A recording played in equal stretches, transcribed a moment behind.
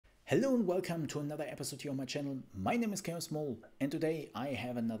Hello and welcome to another episode here on my channel. My name is Chaos Mole and today I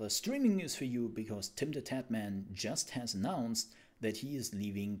have another streaming news for you because Timthetatman just has announced that he is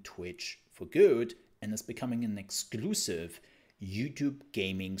leaving Twitch for good and is becoming an exclusive YouTube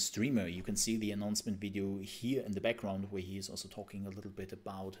gaming streamer. You can see the announcement video here in the background where he is also talking a little bit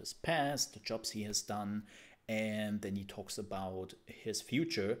about his past, the jobs he has done, and then he talks about his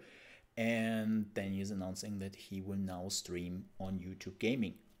future, and then he is announcing that he will now stream on YouTube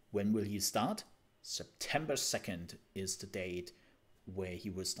gaming. When will he start? September 2nd is the date where he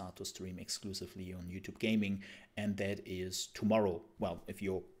will start to stream exclusively on YouTube Gaming, and that is tomorrow. Well, if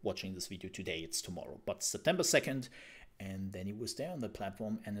you're watching this video today, it's tomorrow, but September 2nd, and then he will stay on the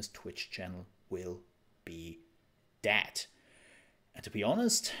platform and his Twitch channel will be dead. And to be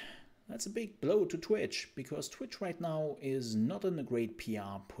honest, that's a big blow to Twitch, because Twitch right now is not in a great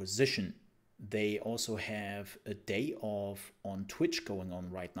PR position. They also have a day off on Twitch going on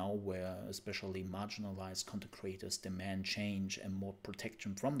right now, where especially marginalized content creators demand change and more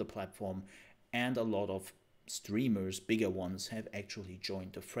protection from the platform. And a lot of streamers, bigger ones, have actually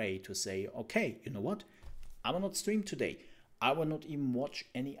joined the fray to say, okay, you know what? I will not stream today. I will not even watch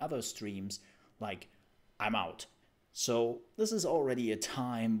any other streams. Like, I'm out. So this is already a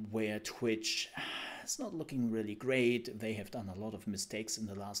time where Twitch is not looking really great. They have done a lot of mistakes in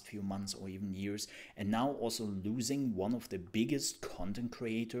the last few months or even years, and now also losing one of the biggest content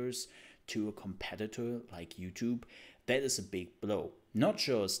creators to a competitor like YouTube, that is a big blow. Not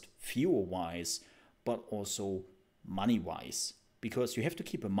just viewer-wise, but also money-wise. Because you have to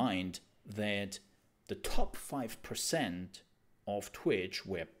keep in mind that the top 5% of Twitch,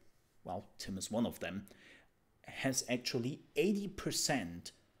 where, well, Tim is one of them, has actually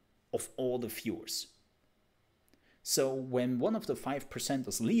 80% of all the viewers. So when one of the 5%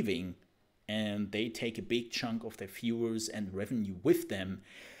 is leaving and they take a big chunk of their viewers and revenue with them,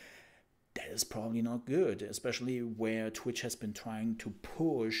 that is probably not good, especially where Twitch has been trying to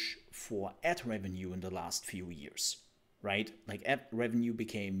push for ad revenue in the last few years, right? Like, ad revenue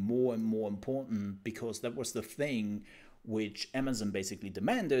became more and more important because that was the thing which Amazon basically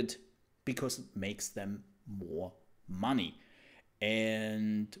demanded, because it makes them more money.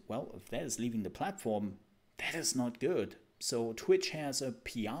 And well, if that is leaving the platform, that is not good. So Twitch has a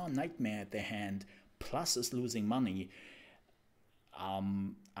PR nightmare at their hand, plus is losing money.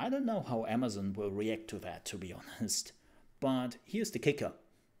 I don't know how Amazon will react to that, to be honest. But here's the kicker.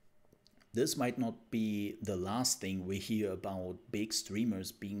 This might not be the last thing we hear about big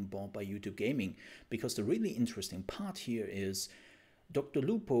streamers being bought by YouTube Gaming, because the really interesting part here is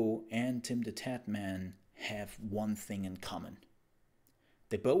DrLupo and Timthetatman have one thing in common.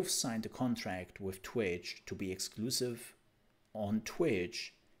 They both signed a contract with Twitch to be exclusive on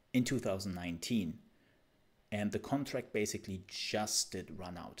Twitch in 2019. And the contract basically just did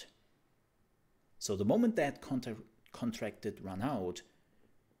run out. So the moment that contract did run out,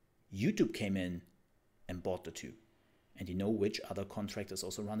 YouTube came in and bought the two. And you know which other contract is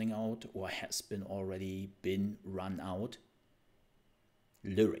also running out or has been already been run out?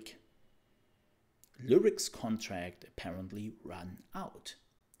 Lirik. Lirik's contract apparently ran out.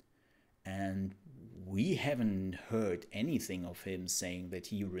 And we haven't heard anything of him saying that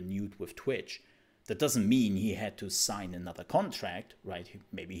he renewed with Twitch. That doesn't mean he had to sign another contract, right?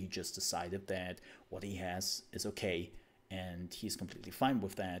 Maybe he just decided that what he has is okay and he's completely fine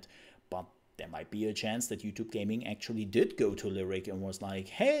with that. But there might be a chance that YouTube Gaming actually did go to Lirik and was like,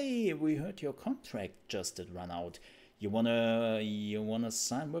 hey, we heard your contract just did run out. You wanna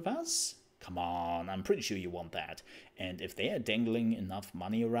sign with us? Come on, I'm pretty sure you want that. And if they are dangling enough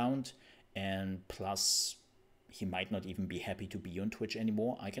money around, and plus he might not even be happy to be on Twitch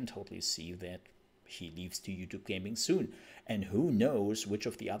anymore, I can totally see that he leaves to YouTube Gaming soon. And who knows which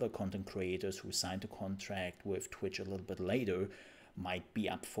of the other content creators who signed a contract with Twitch a little bit later might be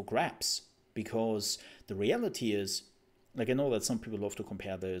up for grabs. Because the reality is, like, I know that some people love to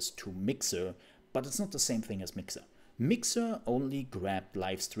compare this to Mixer, but it's not the same thing as Mixer. Mixer only grabbed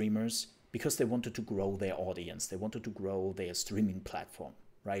live streamers because they wanted to grow their audience. They wanted to grow their streaming platform,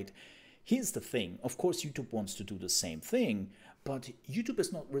 right? Here's the thing. Of course, YouTube wants to do the same thing, but YouTube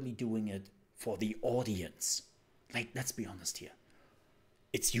is not really doing it for the audience. Like, let's be honest here.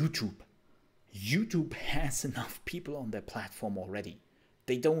 It's YouTube. YouTube has enough people on their platform already.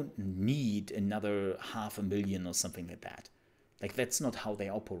 They don't need another 500,000 or something like that. Like, that's not how they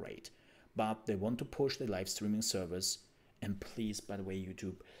operate. But they want to push the live streaming service. And please, by the way,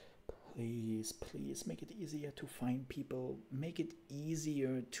 YouTube, please make it easier to find people. Make it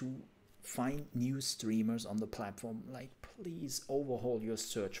easier to find new streamers on the platform. Like, please overhaul your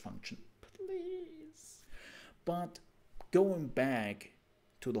search function. Please. But going back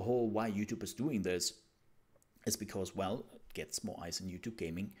to the whole why YouTube is doing this is because, well, it gets more eyes in YouTube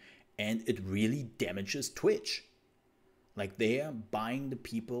gaming, and it really damages Twitch. Like, they are buying the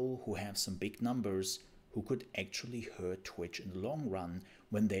people who have some big numbers who could actually hurt Twitch in the long run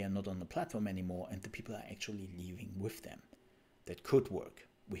when they are not on the platform anymore and the people are actually leaving with them. That could work.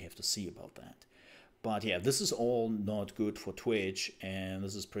 We have to see about that. But yeah, this is all not good for Twitch, and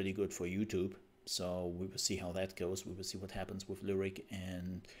this is pretty good for YouTube. So we will see how that goes. We will see what happens with Lirik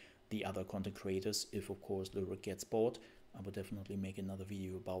and the other content creators. If, of course, Lirik gets bought, I will definitely make another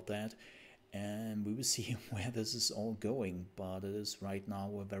video about that. And we will see where this is all going. But it is right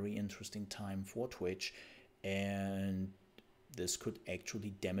now a very interesting time for Twitch, and this could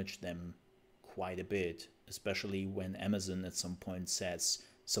actually damage them quite a bit, especially when Amazon at some point says,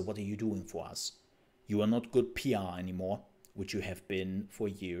 so what are you doing for us? You are not good PR anymore, which you have been for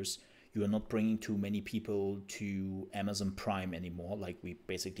years. You are not bringing too many people to Amazon Prime anymore, like we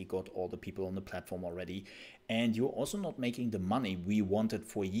basically got all the people on the platform already. And you're also not making the money we wanted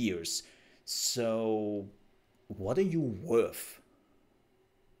for years. So what are you worth?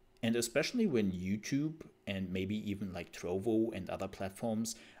 And especially when YouTube and maybe even like Trovo and other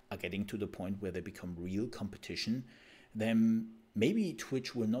platforms are getting to the point where they become real competition, then maybe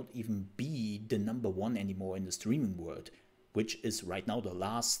Twitch will not even be the #1 anymore in the streaming world, which is right now the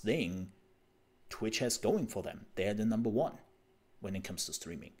last thing Twitch has going for them. They're the #1 when it comes to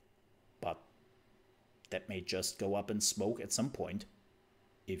streaming. But that may just go up in smoke at some point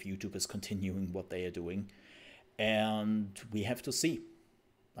if YouTube is continuing what they are doing. And we have to see.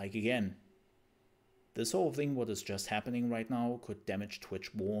 Like, again, this whole thing, what is just happening right now, could damage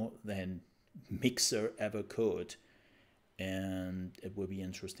Twitch more than Mixer ever could. And it will be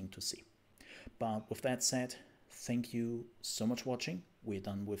interesting to see. But with that said, thank you so much for watching. We're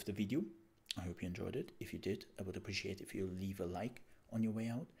done with the video. I hope you enjoyed it. If you did, I would appreciate if you leave a like on your way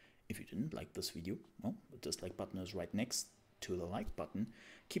out. If you didn't like this video, well, the dislike button is right next to the like button.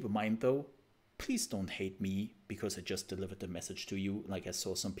 Keep in mind though, please don't hate me because I just delivered the message to you. Like, I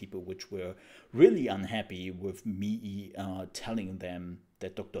saw some people which were really unhappy with me telling them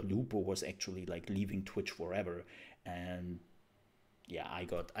that DrLupo was actually like leaving Twitch forever. And yeah, I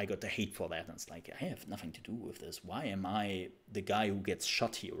got the hate for that, and it's like, I have nothing to do with this. Why am I the guy who gets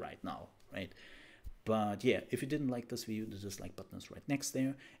shot here right now, right? But yeah, if you didn't like this video, the dislike button is right next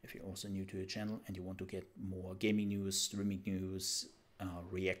there. If you're also new to the channel and you want to get more gaming news, streaming news,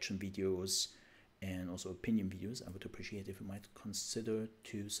 reaction videos, and also opinion videos, I would appreciate if you might consider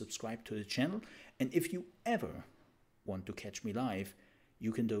to subscribe to the channel. And if you ever want to catch me live,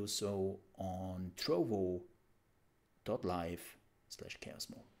 you can do so on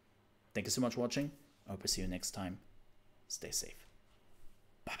trovo.live/chaosmole. Thank you so much for watching. I hope I see you next time. Stay safe.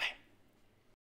 Bye bye.